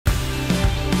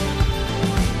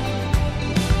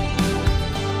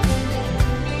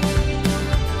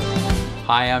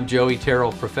Hi, I'm Joey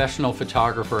Terrill, professional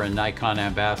photographer and Nikon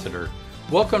ambassador.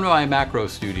 Welcome to my macro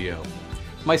studio.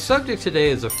 My subject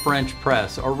today is a French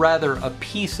press, or rather a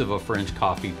piece of a French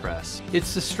coffee press.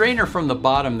 It's the strainer from the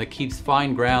bottom that keeps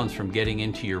fine grounds from getting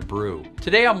into your brew.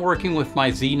 Today I'm working with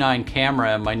my Z9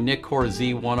 camera and my Nikon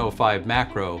Z105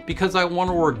 macro because I want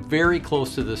to work very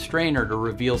close to the strainer to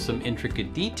reveal some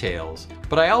intricate details,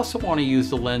 but I also want to use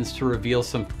the lens to reveal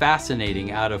some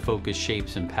fascinating out of focus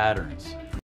shapes and patterns.